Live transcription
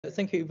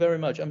thank you very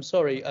much. I'm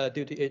sorry,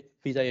 due to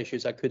visa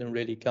issues, I couldn't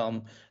really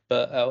come,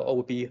 but I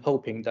will be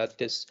hoping that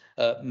this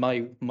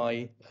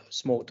my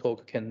small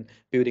talk can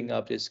building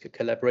up these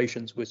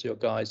collaborations with your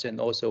guys and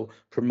also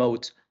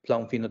promote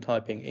plant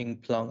phenotyping in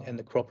plant and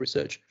the crop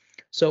research.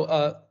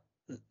 So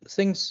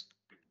things.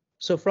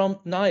 So from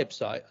NIAP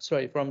side,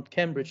 sorry, from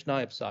Cambridge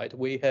NIAP side,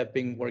 we have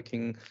been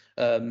working.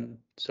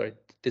 Sorry,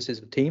 this is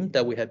a team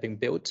that we have been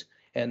built,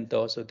 and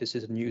also this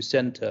is a new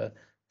center.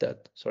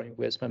 That sorry,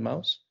 where's my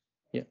mouse?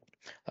 Yeah,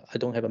 I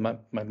don't have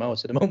my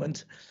mouse at the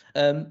moment.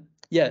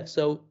 Yeah,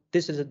 so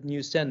this is a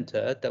new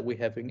center that we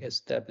have been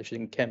established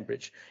in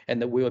Cambridge,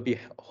 and that we will be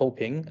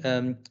hoping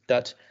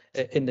that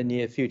in the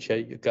near future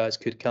you guys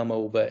could come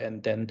over,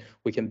 and then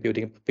we can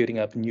building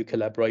up new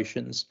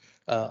collaborations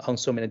on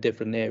so many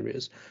different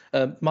areas.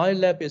 My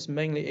lab is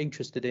mainly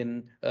interested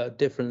in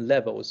different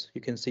levels.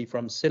 You can see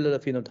from cellular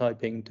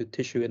phenotyping to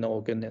tissue and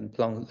organ and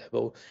plant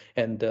level,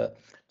 and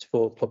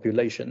for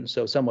population.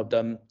 So some of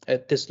them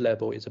at this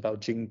level is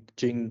about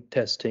gene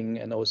testing,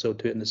 and also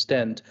to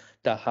understand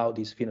that how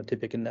these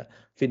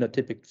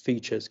phenotypic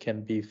features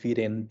can be feed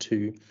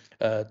into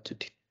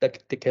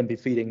that they can be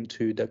feeding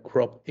to the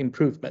crop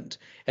improvement.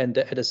 And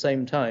at the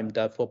same time,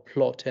 that for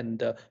plot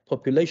and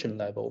population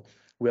level,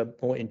 we are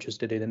more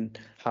interested in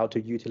how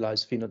to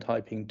utilize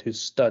phenotyping to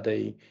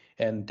study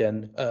and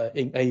then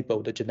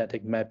enable the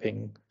genetic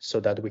mapping so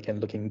that we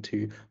can look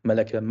into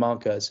molecular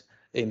markers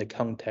in the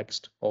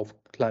context of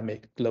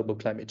global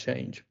climate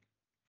change.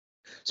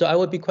 So I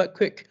will be quite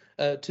quick.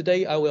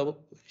 Today, I will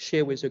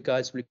share with you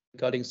guys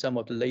regarding some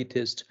of the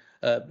latest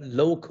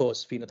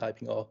low-cost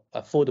phenotyping or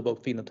affordable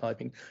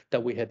phenotyping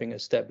that we have been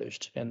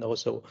established and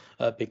also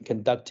been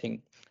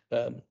conducting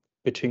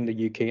between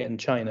the UK and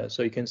China.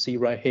 So you can see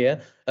right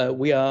here,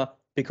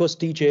 because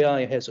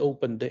DJI has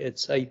opened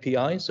its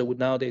API, so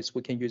nowadays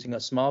we can using a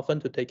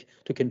smartphone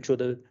to control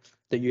the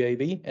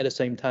UAV. At the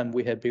same time,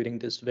 we are building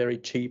this very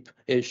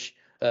cheap-ish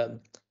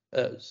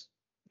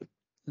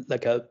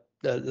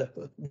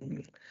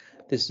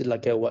this is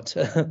like a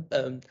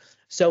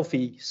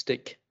selfie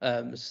stick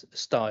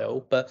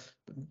style, but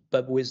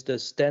with the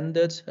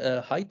standard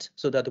height,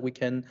 so that we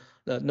can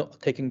not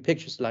taking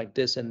pictures like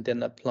this and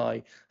then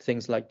apply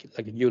things like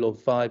Euro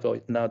 5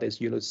 or nowadays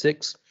Euro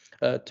 6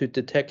 to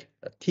detect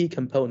key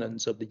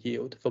components of the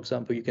yield. For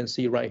example, you can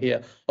see right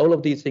here, all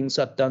of these things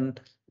are done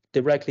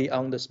directly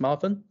on the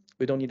smartphone.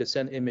 We don't need to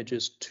send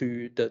images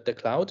to the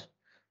cloud,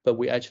 but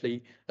we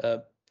actually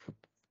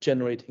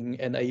generating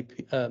an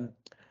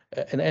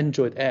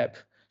Android app,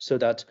 so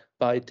that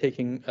by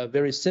taking a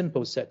very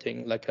simple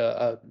setting like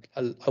a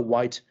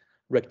white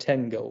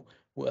rectangle,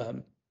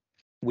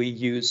 we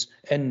use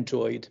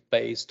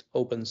Android-based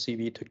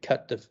OpenCV to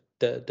cut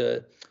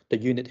the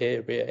unit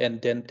area and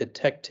then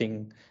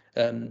detecting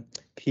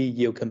key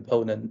yield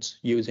components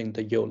using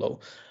the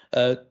YOLO.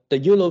 The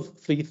YOLO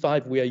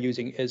V5 we are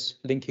using is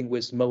linking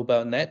with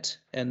mobile net,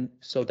 and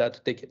so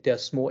that they are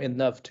small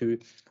enough to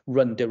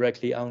run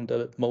directly on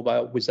the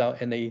mobile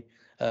without any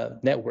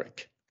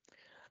network.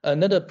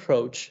 Another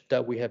approach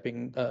that we have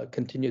been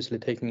continuously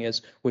taking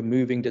is we're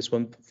moving this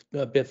one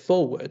a bit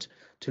forward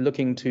to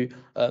looking to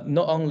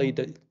not only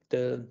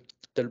the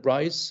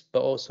rice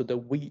but also the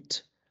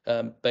wheat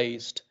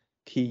based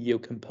key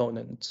yield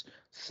components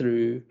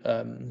through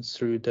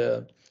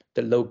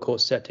the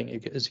low-cost setting.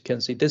 As you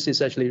can see, this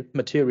is actually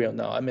material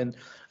now. I mean,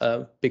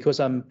 because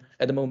I'm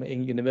at the moment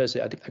in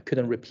university, I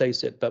couldn't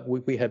replace it, but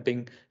we have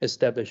been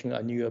establishing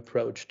a new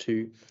approach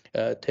to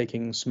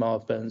taking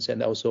smartphones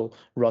and also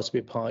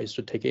Raspberry Pis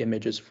to take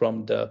images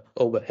from the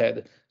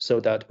overhead, so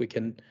that we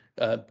can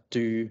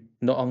do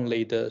not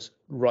only the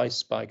rice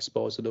spikes, but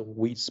also the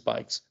wheat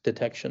spikes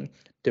detection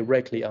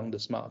directly on the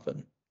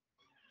smartphone.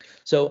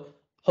 So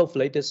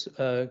hopefully this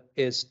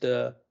is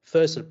the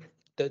first.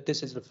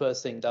 This is the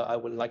first thing that I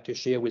would like to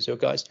share with you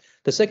guys.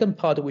 The second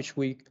part, which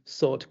we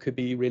thought could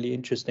be really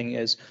interesting,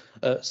 is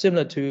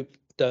similar to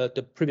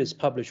the previous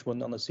published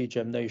one on the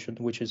CGEM-nation,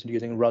 which is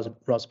using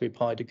Raspberry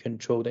Pi to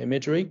control the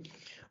imagery.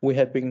 We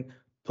have been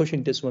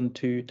pushing this one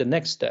to the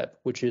next step,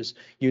 which is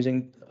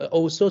using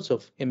all sorts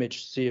of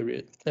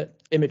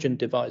imaging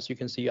device. You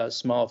can see a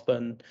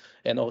smartphone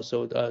and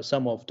also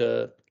some of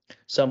the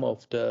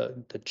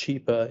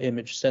cheaper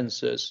image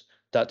sensors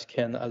that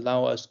can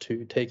allow us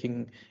to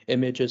taking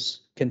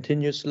images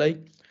continuously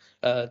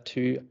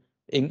to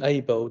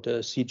enable the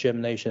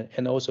CGEM-nation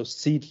and also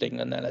seedling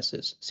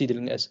analysis,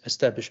 seedling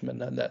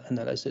establishment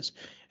analysis.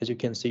 As you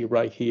can see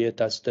right here,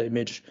 that's the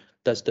image,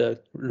 that's the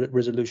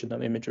resolution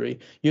of imagery.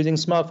 Using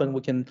smartphone, we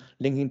can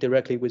link in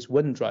directly with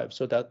OneDrive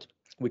so that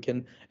we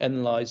can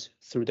analyze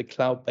through the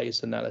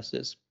cloud-based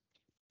analysis.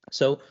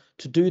 So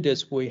to do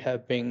this, we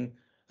have been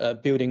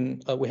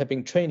we have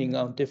been training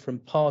on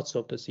different parts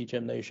of the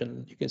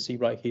CGEM-nation. You can see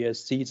right here,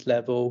 seeds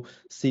level,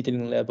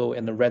 seedling level,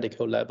 and the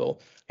radicle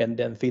level, and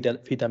then feed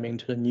them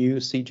into the new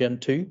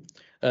CGEM2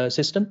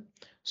 system.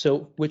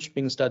 So which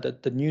means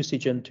that the new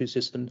CGEM2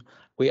 system,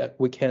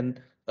 we can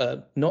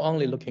not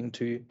only look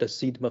into the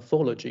seed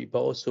morphology,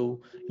 but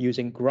also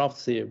using graph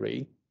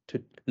theory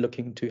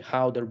looking to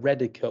how the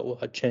radical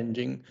are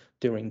changing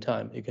during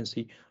time. You can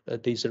see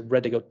this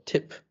radical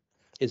tip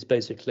is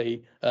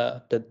basically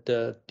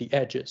the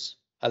edges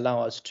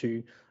allow us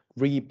to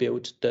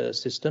rebuild the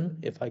system.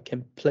 If I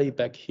can play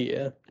back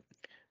here,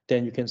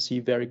 then you can see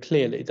very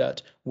clearly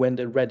that when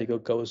the radical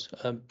goes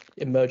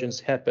emergence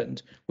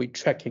happened, we're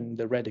tracking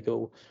the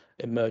radical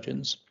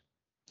emergence.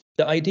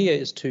 The idea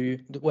is to,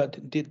 well,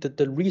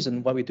 the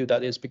reason why we do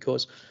that is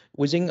because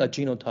within a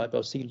genotype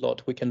or seed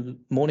lot, we can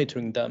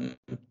monitoring them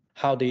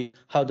how the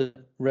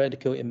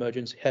radical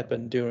emergence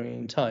happen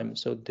during time.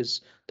 So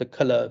the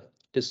color,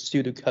 this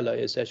pseudo color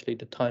is actually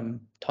the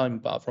time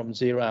bar from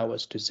 0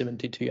 hours to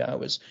 72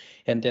 hours,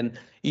 and then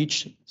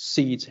each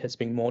seed has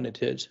been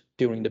monitored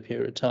during the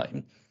period of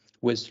time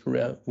with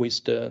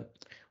the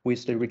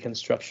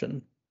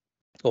reconstruction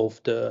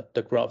of the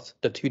graph,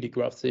 the 2D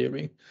graph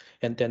theory,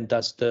 and then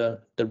that's the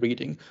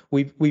reading.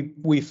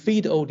 We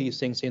feed all these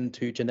things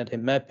into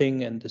genetic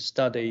mapping and the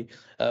study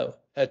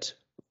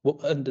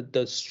under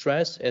the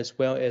stress as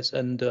well as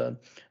under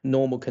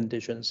normal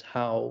conditions,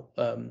 how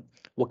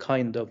what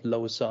kind of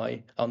loci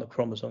on the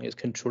chromosome is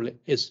controlling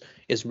is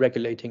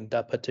regulating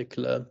that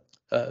particular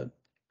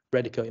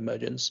radical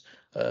emergence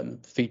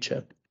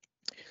feature.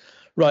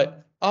 Right.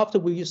 After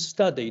we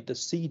study the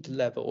seed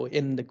level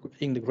in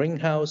the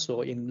greenhouse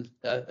or in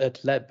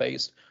at lab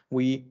base,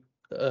 we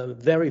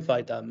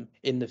verify them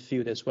in the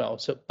field as well.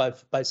 So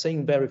by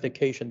saying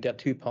verification, there are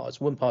two parts.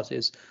 One part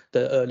is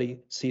the early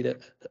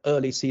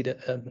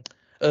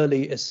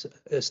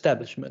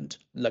establishment,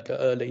 like an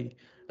early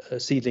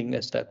seedling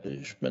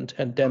establishment,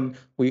 and then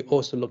we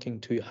also looking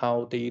to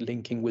how they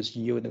linking with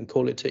yield and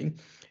quality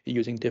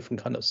using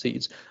different kind of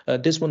seeds.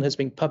 This one has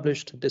been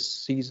published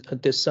this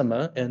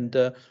summer, and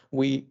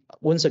we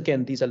once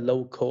again these are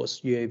low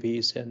cost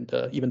UAVs, and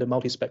even the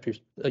multispectral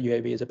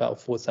UAV is about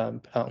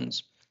 4,000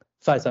 pounds,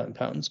 5,000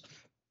 pounds,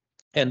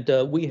 and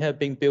we have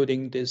been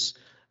building this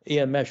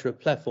air measure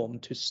platform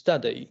to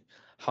study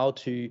how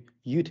to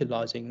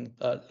utilizing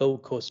low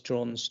cost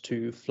drones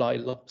to fly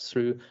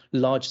through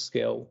large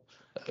scale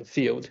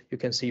field. You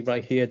can see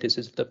right here, this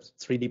is the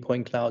 3D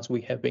point clouds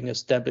we have been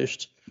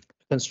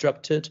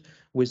constructed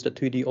with the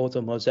 2D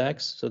ortho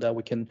mosaics so that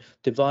we can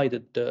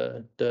divide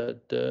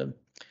the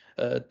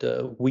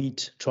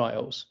wheat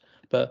trials.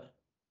 But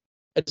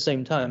at the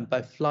same time,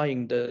 by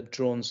flying the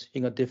drones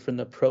in a different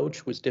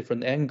approach with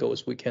different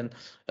angles, we can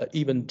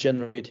even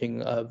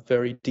generating a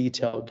very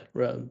detailed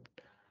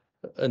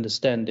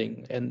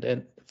understanding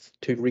and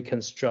to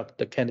reconstruct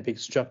the canopy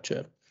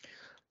structure.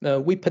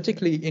 We're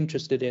particularly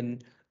interested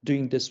in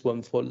doing this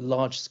one for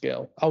large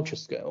scale, ultra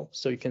scale.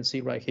 So you can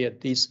see right here,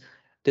 this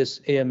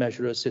air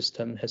measurer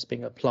system has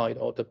been applied,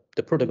 or the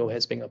protocol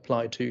has been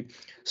applied to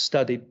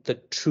study the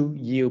true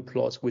yield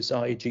plots with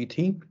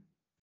RAGT.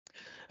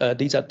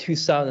 These are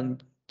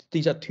 2,000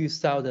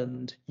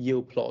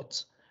 yield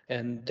plots,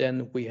 and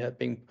then we have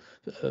been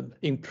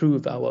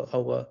improve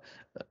our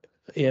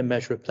air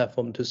measure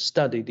platform to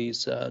study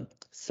these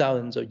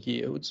thousands of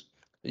yield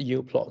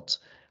plots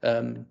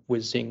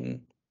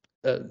within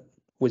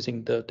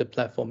the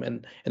platform,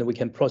 and we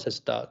can process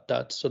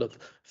that sort of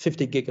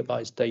 50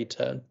 gigabytes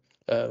data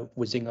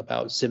within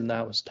about 7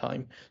 hours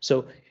time.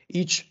 So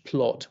each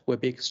plot will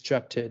be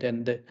extracted,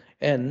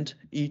 and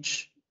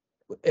each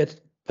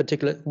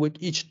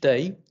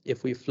day,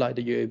 if we fly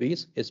the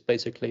UAVs, it's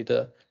basically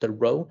the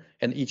row,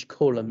 and each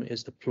column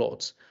is the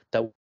plots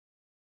that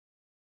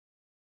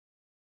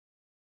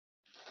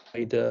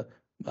the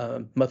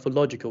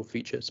morphological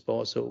features, but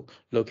also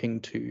looking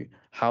to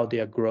how they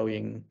are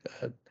growing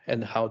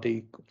and how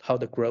the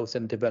growth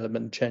and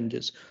development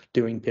changes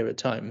during period of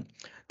time.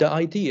 The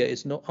idea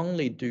is not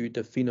only do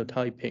the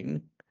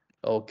phenotyping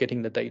or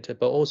getting the data,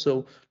 but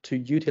also to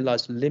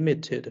utilize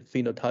limited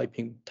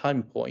phenotyping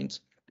time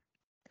points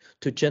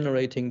to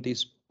generating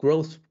this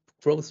growth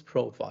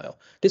profile.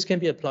 This can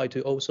be applied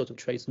to all sorts of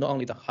traits, not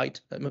only the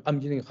height.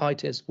 I'm using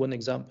height as one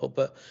example,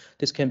 but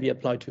this can be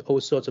applied to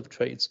all sorts of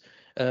traits.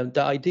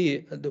 The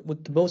idea, the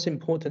most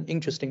important,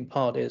 interesting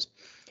part is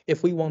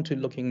if we want to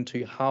look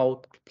into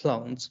how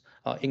plants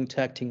are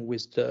interacting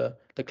with the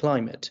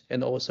climate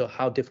and also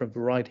how different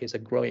varieties are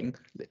growing.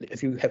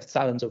 If you have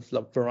thousands of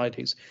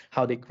varieties,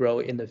 how they grow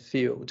in the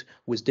field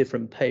with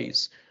different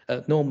pace.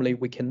 Normally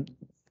we can,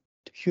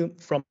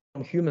 from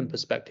human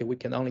perspective, we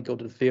can only go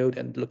to the field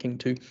and look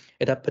into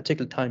at a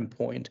particular time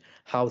point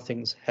how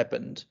things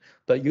happened.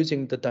 But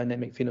using the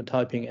dynamic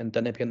phenotyping and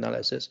dynamic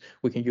analysis,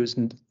 we can use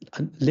a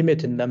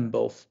limited number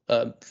of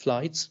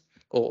flights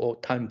or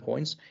time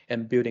points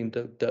and building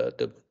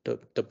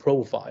the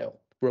profile,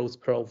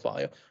 growth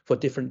profile for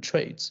different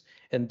traits.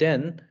 And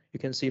then you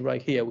can see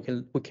right here,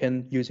 we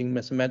can using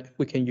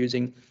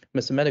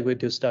mathematically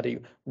to study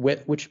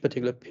which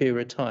particular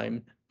period of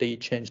time they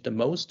change the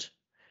most,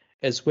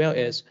 as well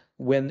as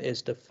when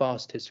is the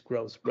fastest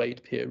growth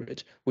rate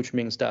period, which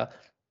means that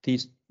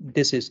this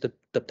is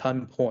the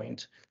time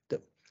point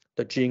that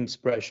the gene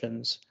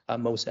expressions are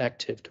most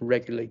active to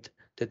regulate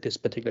this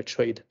particular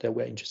trait that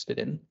we're interested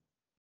in.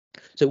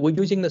 So we're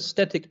using the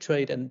static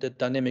trait and the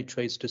dynamic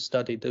traits to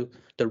study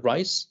the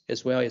rice,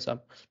 as well as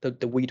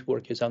the wheat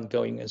work is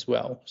ongoing as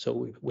well.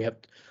 So we have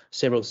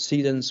several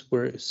seasons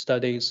where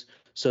studies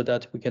so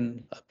that we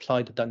can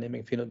apply the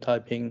dynamic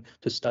phenotyping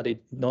to study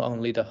not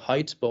only the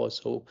height, but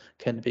also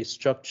canopy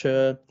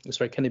structure,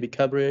 canopy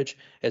coverage,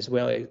 as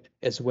well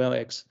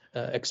as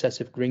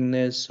excessive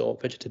greenness or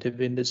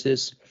vegetative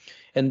indices.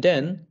 And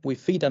then we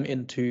feed them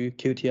into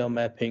QTL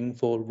mapping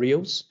for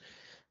reals.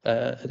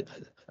 I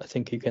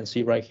think you can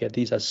see right here,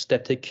 these are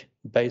static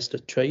based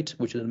trait,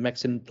 which is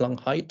maximum plant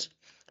height,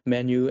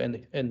 manual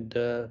and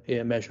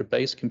measure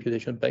based,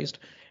 computation based.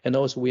 And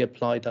also we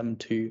apply them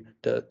to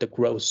the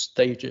growth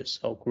stages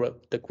or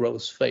the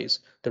growth phase,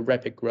 the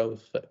rapid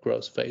growth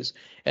phase,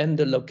 and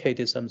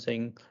located some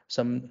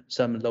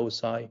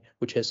loci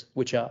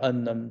which are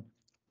unknown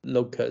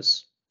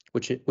locus,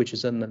 which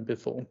is unknown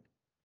before.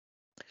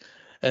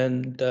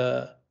 And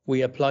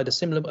we applied a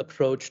similar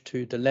approach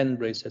to the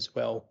landrace as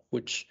well,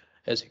 which,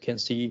 as you can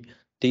see,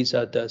 these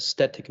are the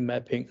static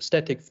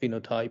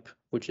phenotype,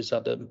 which is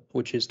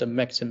the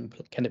maximum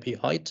canopy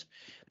height.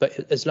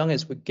 But as long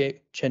as we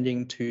get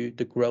changing to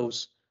the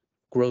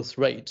growth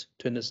rate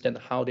to understand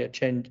how they're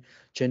changing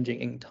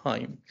in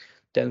time,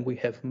 then we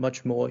have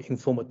much more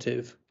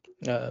informative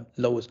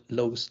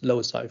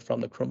loci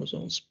from the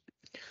chromosomes.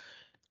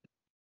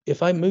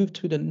 If I move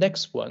to the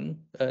next one,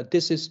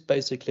 this is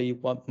basically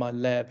what my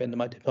lab and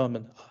my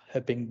department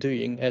have been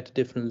doing at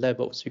different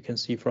levels. You can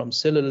see from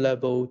cellular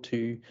level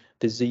to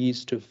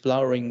disease to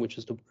flowering, which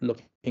is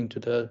looking to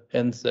the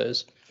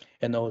anthers,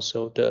 and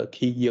also the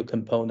key yield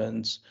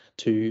components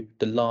to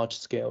the large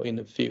scale in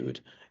the field.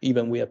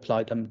 Even we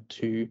apply them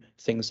to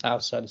things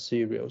outside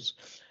cereals.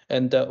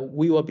 And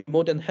we will be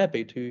more than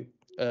happy to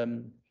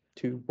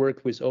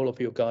work with all of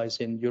you guys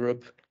in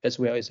Europe as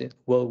well as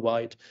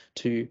worldwide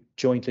to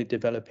jointly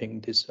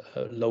developing this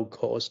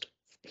low-cost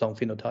plant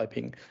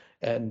phenotyping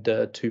and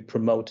to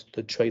promote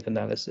the trait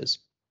analysis.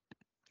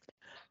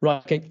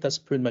 Right, okay, that's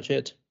pretty much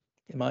it.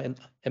 Am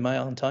I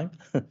on time?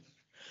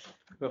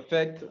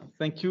 Perfect.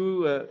 Thank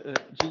you,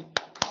 Ji.